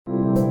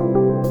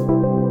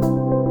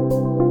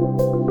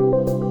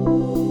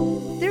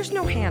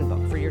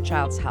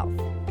child's health.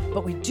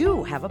 But we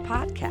do have a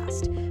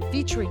podcast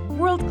featuring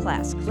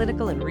world-class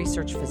clinical and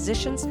research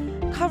physicians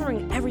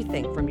covering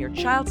everything from your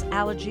child's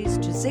allergies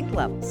to zinc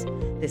levels.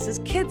 This is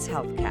Kids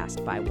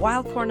Healthcast by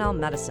Weill Cornell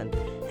Medicine,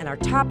 and our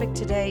topic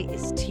today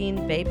is teen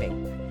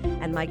vaping.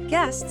 And my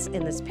guests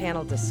in this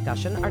panel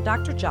discussion are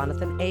Dr.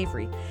 Jonathan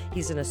Avery.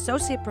 He's an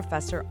associate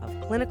professor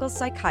of clinical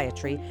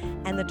psychiatry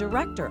and the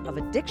director of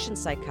addiction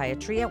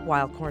psychiatry at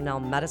Weill Cornell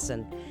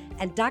Medicine.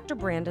 And Dr.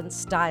 Brandon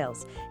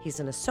Stiles. He's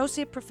an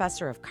associate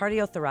professor of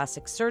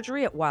cardiothoracic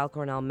surgery at Weill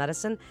Cornell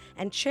Medicine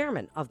and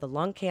chairman of the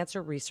Lung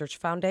Cancer Research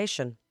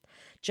Foundation.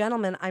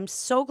 Gentlemen, I'm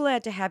so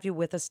glad to have you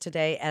with us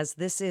today, as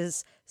this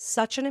is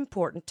such an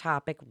important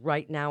topic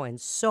right now, and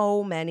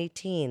so many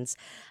teens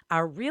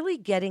are really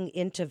getting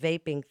into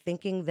vaping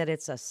thinking that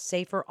it's a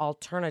safer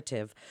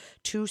alternative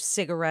to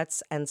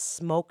cigarettes and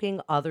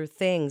smoking other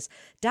things.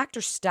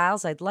 Dr.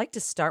 Stiles, I'd like to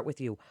start with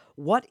you.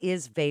 What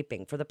is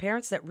vaping for the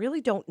parents that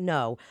really don't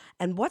know,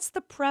 and what's the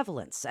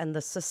prevalence and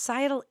the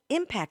societal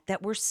impact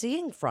that we're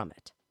seeing from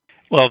it?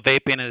 Well,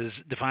 vaping is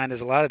defined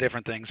as a lot of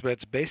different things, but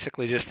it's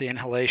basically just the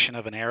inhalation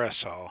of an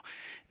aerosol.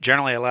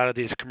 Generally, a lot of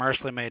these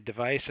commercially made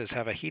devices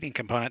have a heating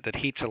component that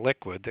heats a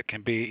liquid that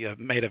can be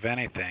made of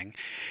anything,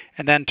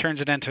 and then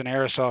turns it into an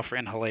aerosol for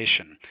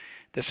inhalation.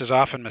 This is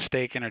often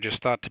mistaken or just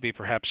thought to be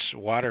perhaps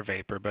water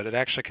vapor, but it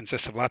actually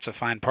consists of lots of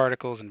fine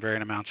particles and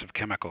varying amounts of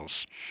chemicals.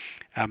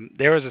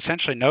 There was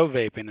essentially no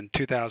vaping in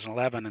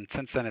 2011, and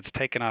since then it's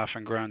taken off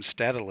and grown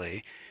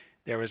steadily.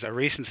 There was a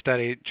recent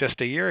study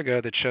just a year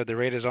ago that showed the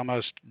rate has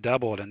almost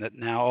doubled, and that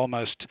now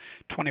almost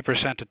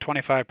 20% to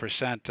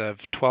 25% of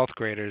 12th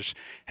graders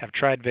have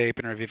tried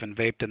vaping or have even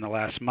vaped in the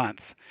last month.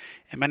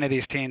 And many of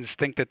these teens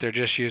think that they're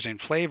just using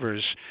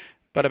flavors,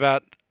 but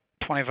about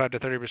 25 to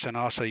 30%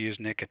 also use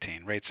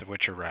nicotine, rates of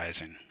which are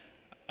rising.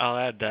 I'll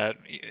add that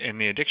in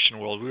the addiction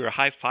world, we were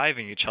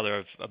high-fiving each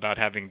other about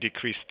having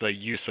decreased the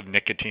use of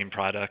nicotine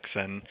products,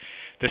 and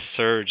this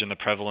surge in the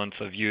prevalence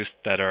of youth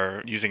that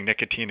are using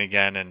nicotine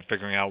again and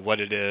figuring out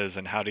what it is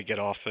and how to get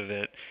off of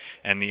it,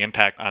 and the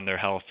impact on their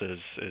health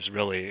is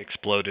really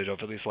exploded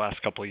over these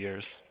last couple of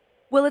years.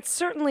 Well, it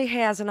certainly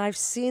has, and I've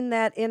seen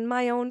that in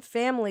my own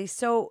family.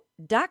 So,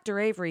 Dr.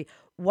 Avery,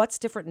 what's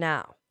different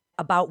now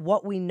about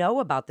what we know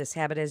about this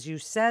habit? As you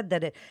said,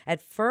 that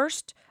at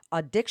first,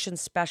 addiction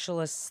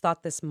specialists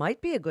thought this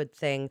might be a good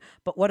thing,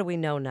 but what do we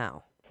know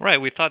now? Right,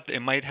 we thought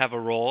it might have a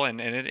role, and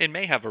it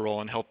may have a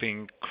role in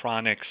helping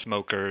chronic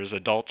smokers,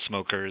 adult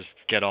smokers,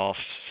 get off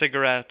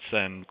cigarettes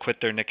and quit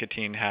their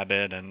nicotine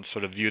habit, and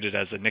sort of viewed it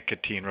as a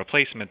nicotine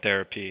replacement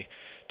therapy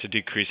to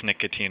decrease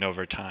nicotine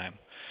over time.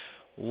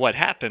 What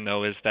happened,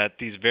 though, is that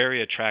these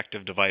very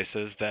attractive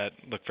devices that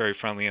look very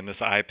friendly in this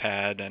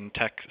iPad and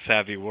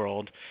tech-savvy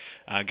world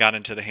got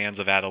into the hands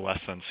of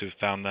adolescents who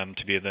found them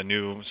to be the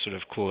new sort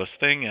of coolest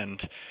thing,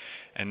 and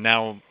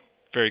now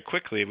very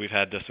quickly we've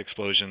had this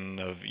explosion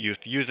of youth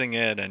using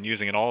it and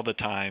using it all the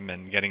time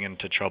and getting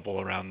into trouble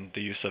around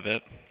the use of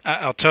it.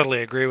 I'll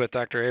totally agree with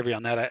Dr. Avery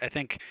on that. I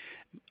think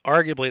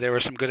arguably there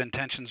were some good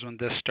intentions when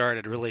this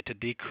started, really to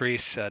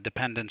decrease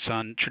dependence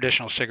on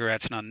traditional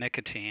cigarettes and on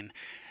nicotine.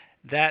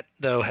 That,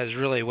 though, has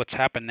really, what's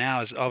happened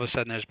now is all of a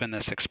sudden there's been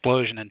this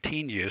explosion in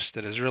teen use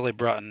that has really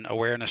brought an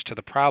awareness to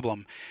the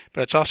problem,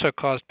 but it's also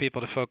caused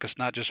people to focus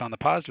not just on the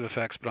positive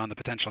effects, but on the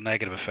potential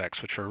negative effects,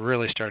 which we're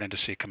really starting to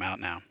see come out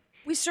now.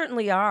 We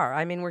certainly are.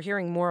 I mean, we're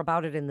hearing more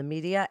about it in the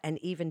media and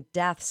even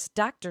deaths.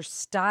 Dr.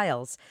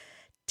 Stiles,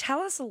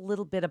 tell us a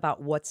little bit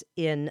about what's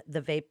in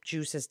the vape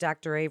juice. As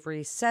Dr.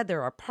 Avery said,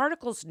 there are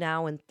particles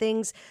now and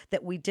things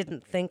that we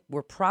didn't think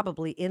were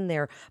probably in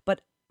there,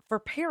 but for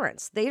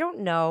parents, they don't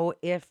know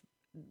if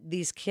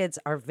these kids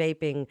are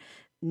vaping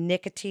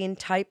nicotine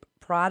type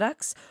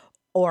products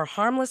or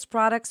harmless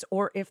products,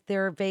 or if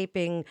they're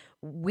vaping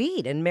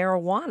weed and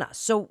marijuana.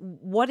 So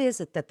what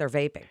is it that they're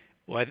vaping?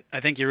 Well, I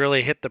think you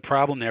really hit the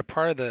problem there.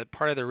 Part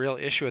of the real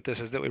issue with this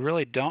is that we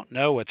really don't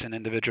know what's in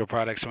individual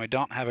products, and we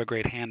don't have a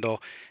great handle,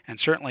 and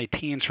certainly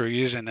teens who are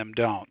using them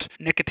don't.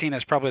 Nicotine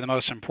is probably the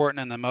most important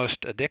and the most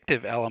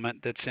addictive element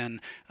that's in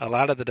a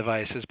lot of the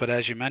devices, but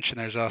as you mentioned,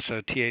 there's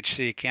also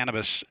THC,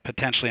 cannabis,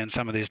 potentially in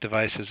some of these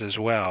devices as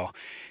well.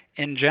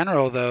 In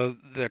general, though,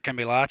 there can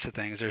be lots of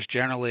things. There's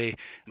generally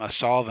a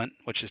solvent,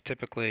 which is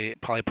typically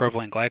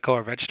polypropylene glycol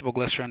or vegetable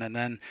glycerin, and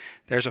then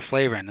there's a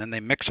flavorant. And they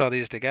mix all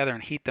these together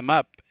and heat them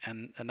up.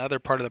 And another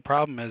part of the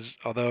problem is,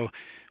 although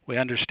we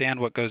understand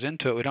what goes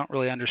into it, we don't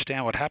really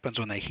understand what happens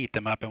when they heat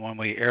them up and when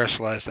we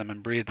aerosolize them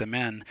and breathe them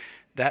in.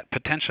 That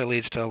potentially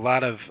leads to a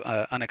lot of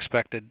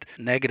unexpected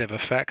negative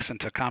effects and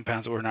to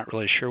compounds that we're not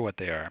really sure what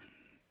they are.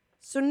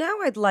 So now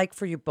I'd like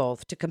for you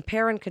both to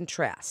compare and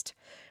contrast.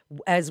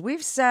 As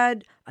we've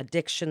said,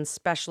 addiction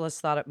specialists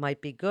thought it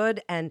might be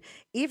good. And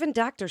even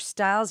Dr.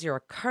 Stiles, you're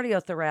a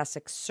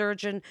cardiothoracic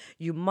surgeon.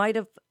 You might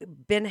have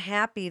been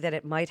happy that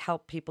it might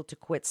help people to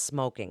quit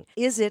smoking.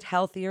 Is it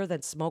healthier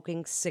than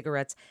smoking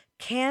cigarettes?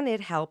 Can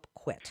it help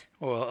quit?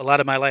 Well, a lot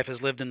of my life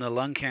has lived in the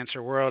lung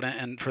cancer world,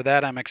 and for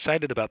that I'm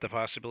excited about the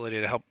possibility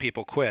to help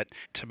people quit.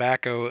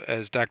 Tobacco,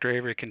 as Dr.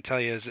 Avery can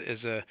tell you,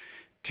 is a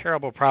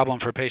terrible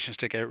problem for patients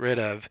to get rid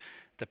of.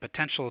 the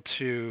potential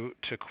to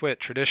quit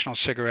traditional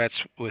cigarettes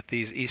with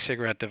these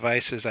e-cigarette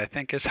devices, I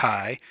think, is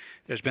high.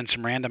 There's been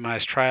some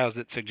randomized trials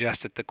that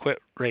suggest that the quit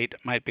rate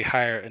might be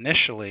higher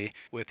initially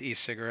with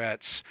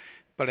e-cigarettes.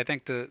 But I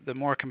think the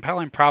more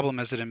compelling problem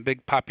is that in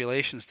big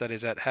population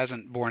studies that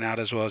hasn't borne out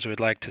as well as we'd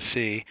like to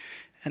see.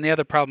 And the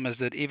other problem is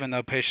that even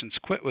though patients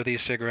quit with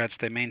e-cigarettes,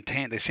 they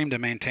seem to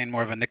maintain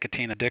more of a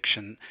nicotine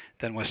addiction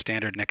than with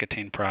standard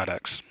nicotine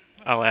products.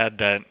 I'll add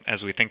that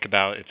as we think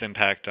about its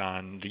impact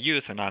on the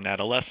youth and on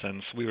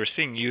adolescents, we were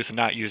seeing youth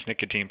not use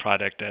nicotine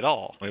product at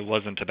all. It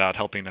wasn't about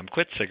helping them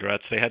quit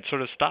cigarettes. They had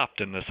sort of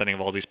stopped in the setting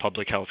of all these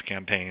public health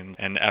campaigns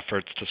and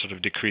efforts to sort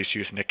of decrease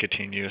youth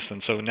nicotine use.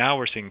 And so now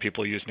we're seeing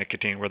people use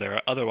nicotine where they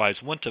otherwise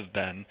wouldn't have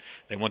been.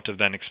 They wouldn't have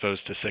been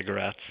exposed to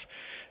cigarettes.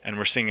 And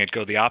we're seeing it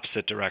go the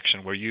opposite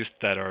direction, where youth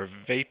that are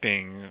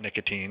vaping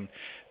nicotine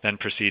then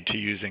proceed to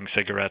using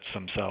cigarettes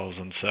themselves.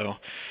 And so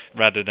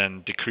rather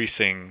than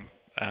decreasing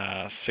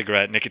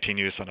cigarette nicotine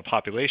use on a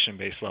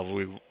population-based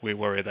level, we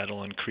worry that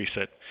it'll increase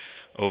it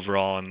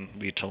overall and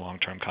lead to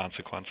long-term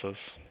consequences.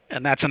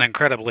 And that's an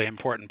incredibly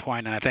important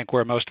point, and I think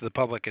where most of the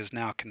public is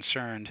now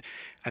concerned.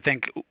 I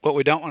think what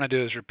we don't want to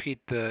do is repeat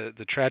the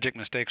tragic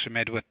mistakes we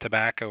made with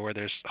tobacco, where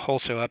there's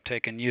wholesale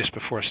uptake and use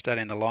before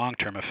studying the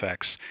long-term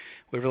effects.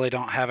 We really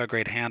don't have a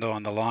great handle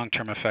on the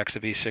long-term effects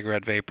of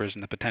e-cigarette vapors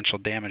and the potential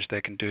damage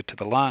they can do to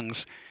the lungs,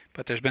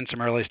 but there's been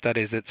some early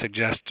studies that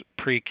suggest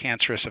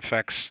pre-cancerous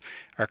effects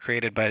are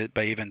created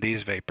by even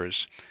these vapors.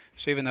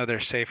 So even though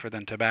they're safer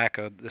than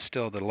tobacco,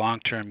 still the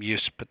long-term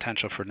use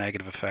potential for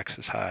negative effects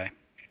is high.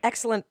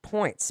 Excellent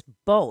points,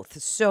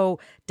 both. So,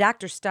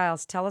 Dr.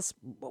 Stiles, tell us,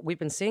 we've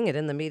been seeing it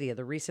in the media,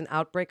 the recent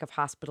outbreak of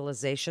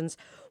hospitalizations.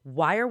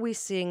 Why are we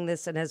seeing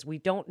this? And as we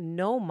don't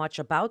know much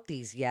about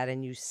these yet,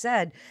 and you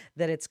said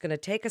that it's going to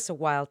take us a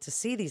while to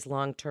see these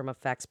long-term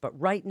effects, but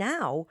right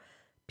now,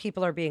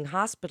 people are being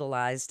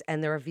hospitalized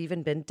and there have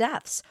even been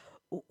deaths.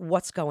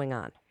 What's going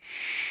on?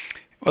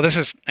 Well, this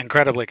is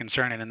incredibly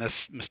concerning, and this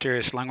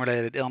mysterious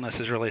lung-related illness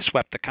has really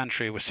swept the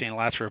country. We're seeing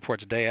lots of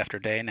reports day after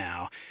day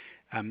now.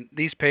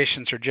 These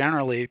patients are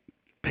generally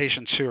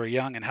patients who are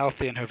young and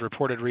healthy and who have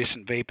reported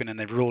recent vaping, and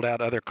they've ruled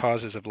out other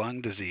causes of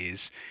lung disease.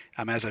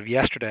 As of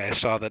yesterday,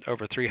 I saw that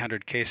over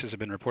 300 cases have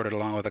been reported,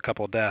 along with a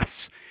couple deaths.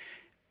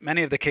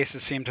 Many of the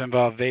cases seem to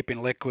involve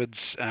vaping liquids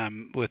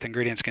with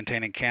ingredients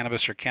containing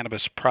cannabis or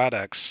cannabis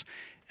products,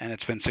 and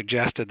it's been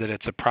suggested that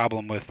it's a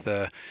problem with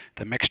the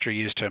mixture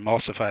used to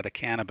emulsify the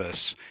cannabis.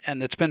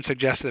 And it's been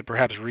suggested that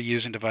perhaps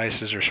reusing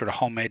devices or sort of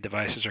homemade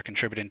devices are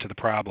contributing to the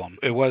problem.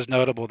 It was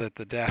notable that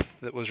the death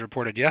that was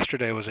reported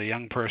yesterday was a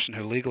young person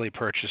who legally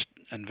purchased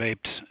and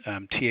vaped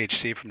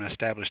THC from an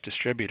established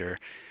distributor.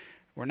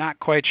 We're not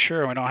quite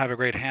sure. We don't have a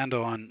great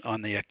handle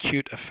on the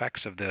acute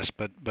effects of this,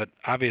 but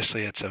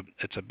obviously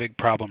it's a big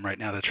problem right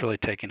now that's really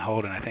taking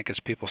hold, and I think as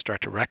people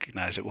start to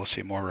recognize it, we'll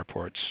see more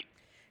reports.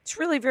 It's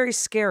really very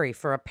scary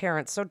for a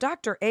parent. So,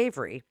 Dr.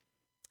 Avery,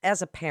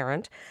 as a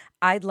parent,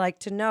 I'd like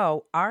to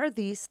know, are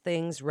these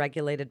things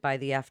regulated by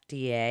the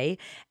FDA?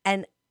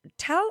 And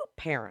tell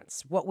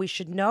parents what we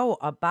should know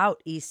about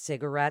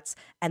e-cigarettes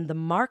and the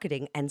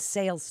marketing and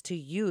sales to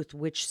youth,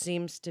 which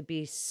seems to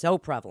be so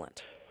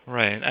prevalent.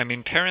 Right. I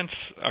mean, parents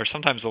are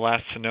sometimes the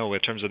last to know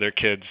in terms of their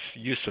kids'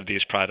 use of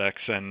these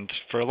products, and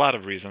for a lot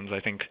of reasons. I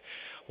think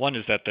one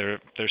is that they're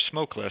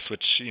smokeless,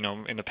 which,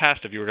 in the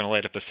past, if you were going to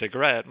light up a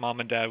cigarette, mom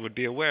and dad would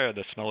be aware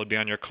the smell would be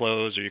on your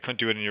clothes, or you couldn't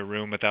do it in your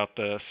room without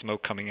the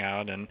smoke coming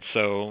out. And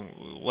so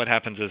what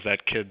happens is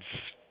that kids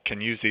can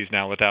use these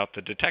now without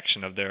the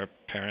detection of their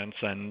parents,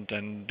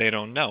 and they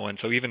don't know. And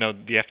so even though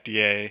the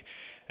FDA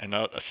and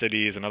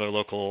cities and other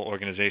local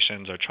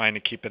organizations are trying to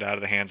keep it out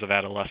of the hands of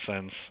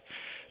adolescents,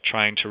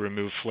 trying to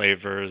remove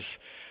flavors,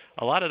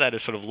 a lot of that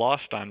is sort of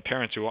lost on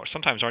parents who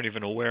sometimes aren't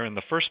even aware in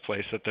the first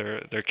place that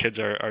their kids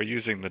are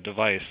using the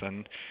device.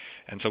 And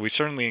so we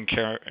certainly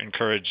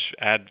encourage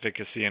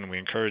advocacy, and we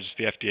encourage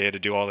the FDA to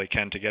do all they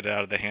can to get it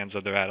out of the hands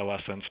of their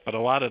adolescents. But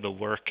a lot of the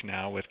work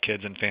now with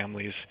kids and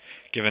families,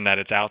 given that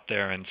it's out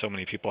there and so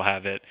many people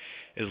have it,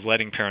 is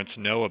letting parents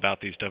know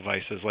about these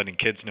devices, letting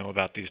kids know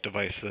about these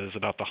devices,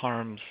 about the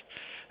harms,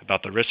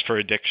 about the risk for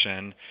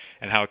addiction,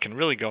 and how it can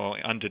really go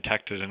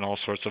undetected in all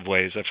sorts of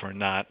ways if we're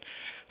not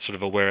sort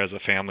of aware as a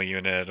family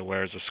unit,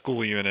 aware as a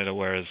school unit,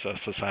 aware as a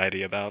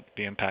society about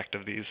the impact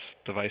of these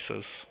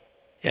devices.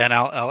 Yeah, and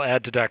I'll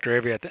add to Dr.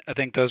 Avery. I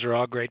think those are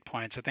all great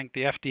points. I think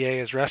the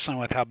FDA is wrestling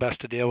with how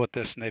best to deal with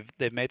this, and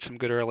they've made some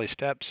good early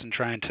steps in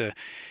trying to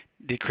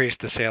decrease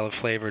the sale of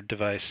flavored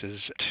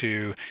devices,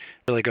 to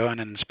really go in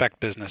and inspect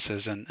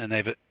businesses, and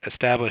they've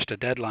established a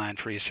deadline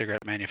for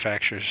e-cigarette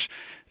manufacturers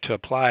to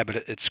apply, but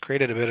it's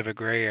created a bit of a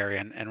gray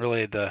area, and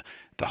really the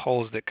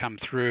holes that come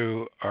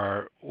through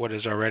are what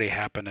has already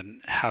happened and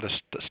how to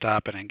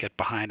stop it and get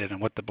behind it and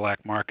what the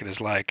black market is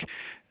like.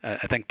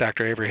 I think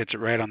Dr. Avery hits it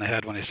right on the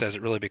head when he says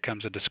it really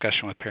becomes a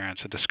discussion with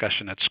parents, a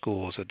discussion at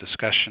schools, a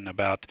discussion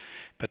about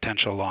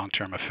potential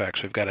long-term effects.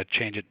 We've got to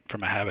change it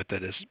from a habit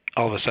that has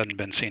all of a sudden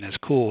been seen as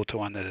cool to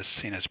one that is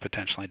seen as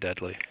potentially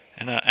deadly.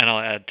 And I'll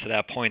add to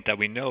that point that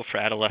we know for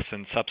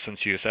adolescent substance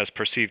use, as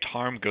perceived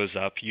harm goes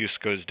up, use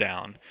goes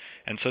down.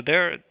 And so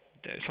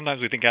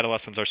sometimes we think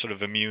adolescents are sort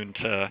of immune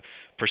to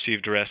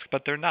perceived risk,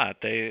 but they're not.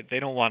 They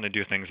don't want to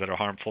do things that are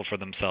harmful for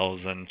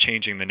themselves, and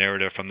changing the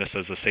narrative from this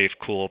as a safe,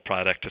 cool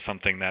product to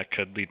something that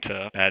could lead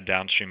to bad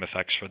downstream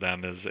effects for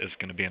them is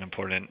going to be an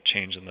important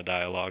change in the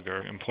dialogue,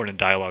 or important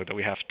dialogue that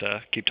we have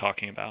to keep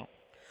talking about.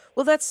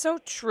 Well, that's so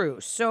true.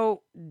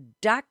 So,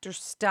 Dr.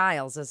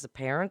 Stiles, as a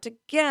parent,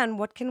 again,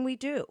 what can we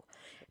do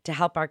to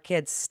help our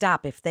kids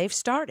stop if they've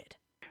started?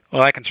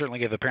 Well, I can certainly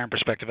give a parent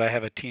perspective. I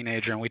have a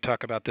teenager, and we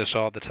talk about this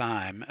all the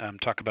time.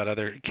 Talk about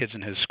other kids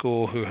in his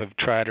school who have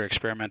tried or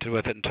experimented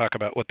with it, and talk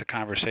about what the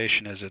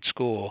conversation is at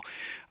school.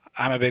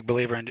 I'm a big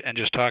believer in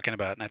just talking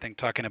about it, and I think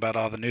talking about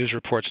all the news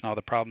reports and all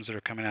the problems that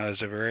are coming out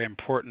is a very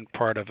important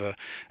part of a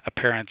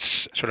parent's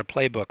sort of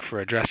playbook for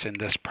addressing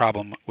this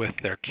problem with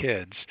their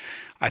kids.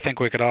 I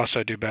think we could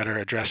also do better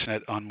addressing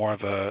it on more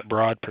of a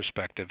broad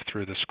perspective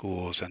through the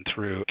schools and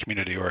through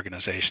community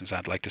organizations.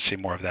 I'd like to see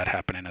more of that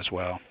happening as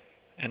well.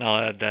 And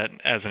I'll add that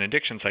as an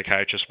addiction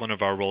psychiatrist, one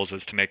of our roles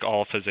is to make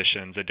all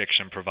physicians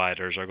addiction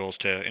providers. Our goal is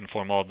to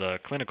inform all the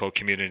clinical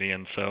community,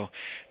 and so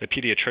the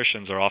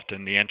pediatricians are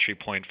often the entry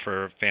point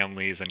for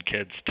families and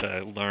kids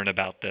to learn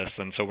about this.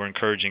 And so we're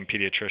encouraging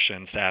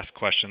pediatricians to ask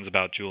questions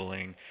about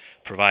juuling,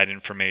 provide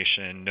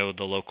information, know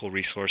the local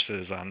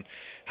resources on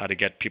how to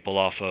get people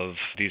off of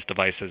these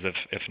devices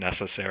if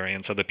necessary.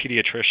 And so the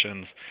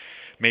pediatricians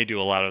may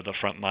do a lot of the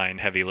frontline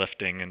heavy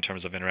lifting in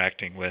terms of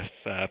interacting with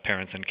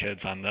parents and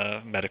kids on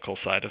the medical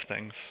side of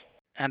things.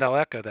 And I'll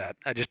echo that.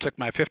 I just took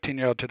my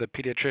 15-year-old to the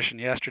pediatrician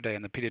yesterday,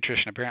 and the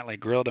pediatrician apparently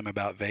grilled him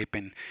about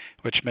vaping,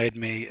 which made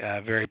me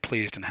very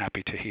pleased and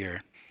happy to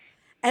hear.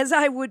 As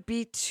I would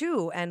be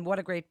too. And what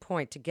a great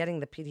point to getting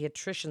the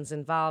pediatricians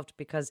involved,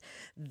 because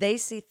they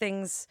see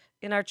things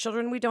in our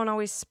children we don't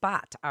always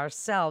spot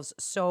ourselves.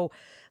 So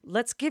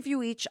let's give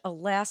you each a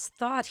last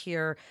thought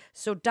here.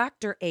 So,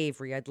 Dr.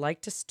 Avery, I'd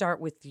like to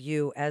start with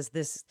you, as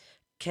this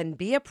can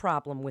be a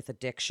problem with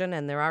addiction,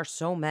 and there are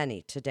so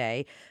many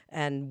today.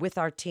 And with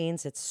our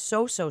teens, it's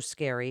so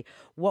scary.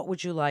 What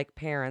would you like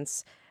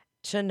parents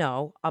to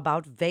know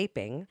about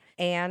vaping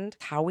and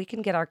how we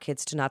can get our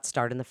kids to not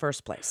start in the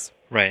first place?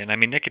 Right, and I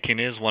mean, nicotine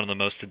is one of the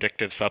most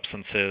addictive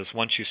substances.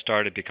 Once you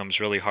start, it becomes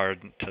really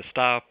hard to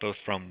stop, both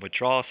from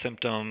withdrawal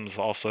symptoms,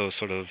 also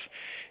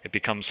it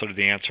becomes sort of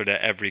the answer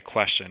to every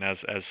question, as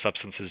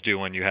substances do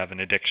when you have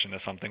an addiction to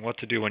something. What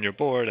to do when you're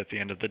bored at the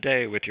end of the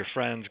day with your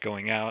friends,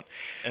 going out.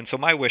 And so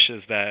my wish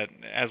is that,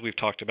 as we've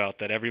talked about,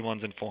 that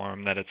everyone's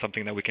informed, that it's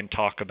something that we can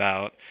talk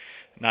about,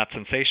 not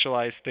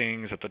sensationalize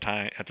things, at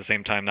the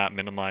same time not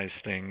minimize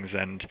things,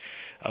 and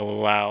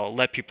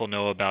let people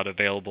know about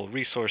available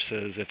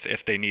resources if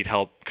they need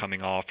help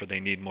coming off, or they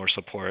need more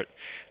support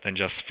than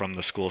just from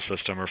the school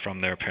system or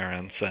from their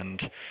parents,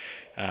 and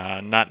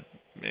not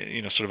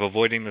sort of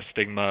avoiding the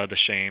stigma, the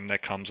shame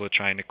that comes with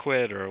trying to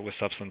quit or with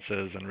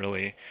substances, and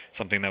really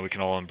something that we can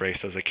all embrace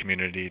as a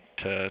community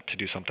to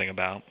do something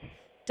about.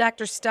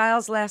 Dr.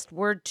 Stiles, last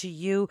word to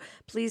you.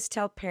 Please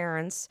tell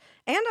parents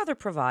and other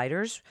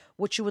providers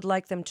what you would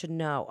like them to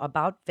know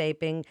about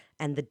vaping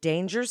and the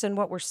dangers and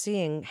what we're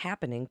seeing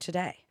happening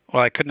today.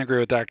 Well, I couldn't agree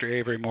with Dr.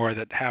 Avery more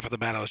that half of the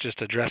battle is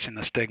just addressing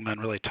the stigma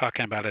and really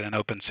talking about it in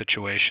open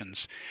situations.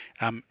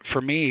 For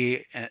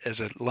me, as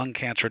a lung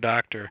cancer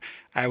doctor,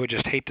 I would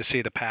just hate to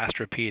see the past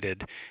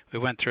repeated. We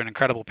went through an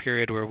incredible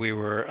period where we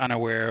were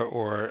unaware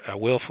or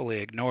willfully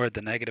ignored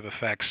the negative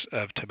effects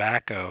of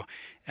tobacco,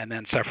 and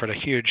then suffered a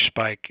huge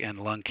spike in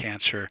lung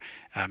cancer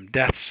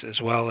deaths,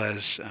 as well as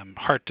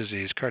heart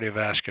disease,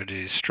 cardiovascular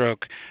disease,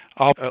 stroke,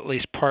 all at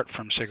least part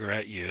from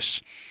cigarette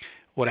use.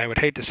 What I would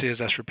hate to see is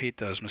us repeat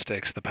those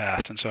mistakes of the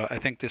past. And so I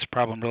think this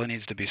problem really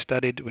needs to be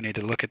studied. We need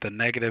to look at the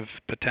negative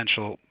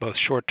potential, both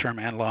short-term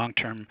and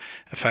long-term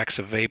effects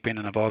of vaping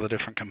and of all the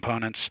different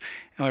components.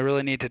 And we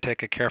really need to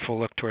take a careful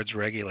look towards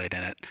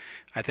regulating it.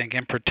 I think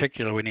in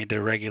particular we need to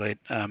regulate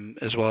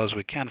as well as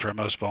we can for our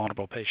most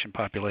vulnerable patient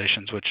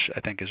populations, which I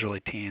think is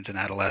really teens and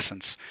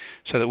adolescents,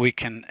 so that we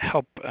can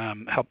help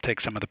take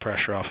some of the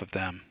pressure off of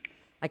them.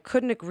 I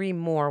couldn't agree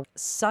more.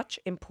 Such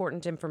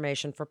important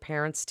information for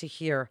parents to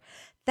hear.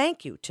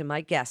 Thank you to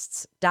my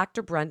guests,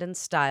 Dr. Brendan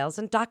Stiles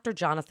and Dr.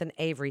 Jonathan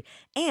Avery,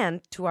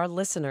 and to our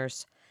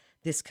listeners.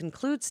 This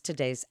concludes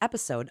today's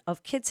episode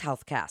of Kids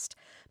Healthcast.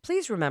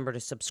 Please remember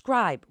to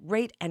subscribe,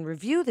 rate, and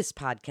review this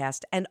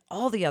podcast and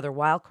all the other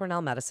Weill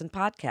Cornell Medicine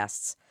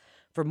podcasts.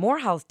 For more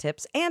health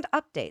tips and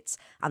updates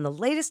on the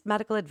latest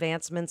medical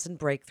advancements and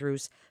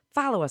breakthroughs,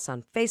 follow us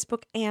on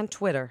Facebook and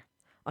Twitter.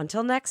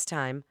 Until next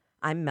time,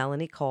 I'm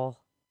Melanie Cole.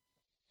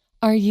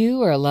 Are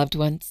you or a loved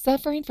one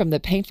suffering from the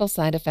painful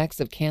side effects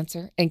of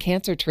cancer and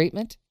cancer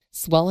treatment?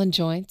 Swollen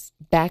joints,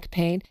 back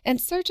pain, and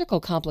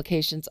surgical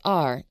complications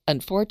are,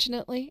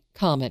 unfortunately,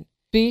 common.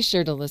 Be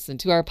sure to listen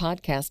to our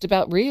podcast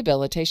about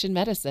rehabilitation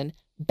medicine,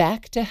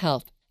 Back to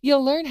Health.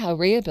 You'll learn how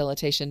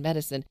rehabilitation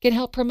medicine can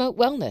help promote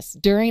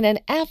wellness during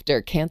and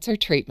after cancer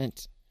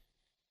treatment.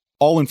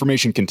 All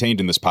information contained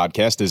in this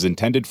podcast is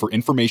intended for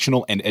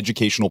informational and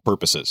educational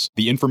purposes.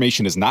 The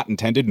information is not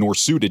intended nor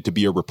suited to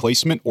be a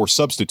replacement or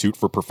substitute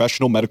for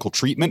professional medical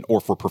treatment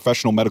or for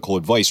professional medical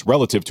advice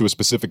relative to a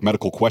specific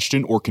medical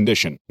question or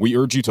condition. We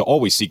urge you to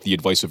always seek the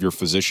advice of your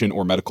physician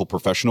or medical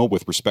professional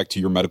with respect to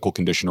your medical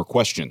condition or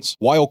questions.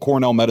 Weill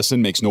Cornell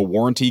Medicine makes no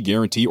warranty,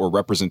 guarantee, or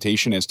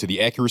representation as to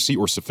the accuracy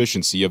or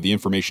sufficiency of the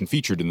information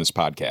featured in this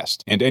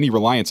podcast, and any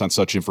reliance on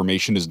such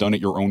information is done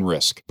at your own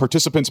risk.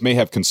 Participants may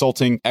have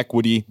consulting,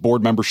 equity,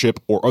 board membership,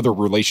 or other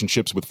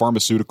relationships with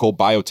pharmaceutical,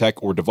 biotech,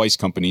 or device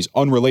companies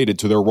unrelated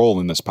to their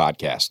role in this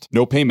podcast.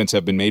 No payments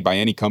have been made by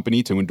any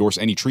company to endorse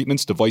any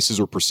treatments,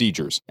 devices, or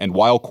procedures, and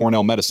Weill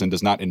Cornell Medicine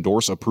does not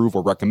endorse, approve,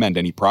 or recommend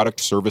any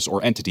product, service,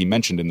 or entity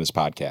mentioned in this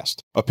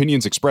podcast.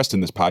 Opinions expressed in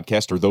this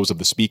podcast are those of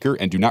the speaker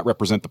and do not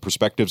represent the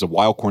perspectives of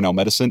Weill Cornell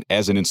Medicine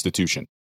as an institution.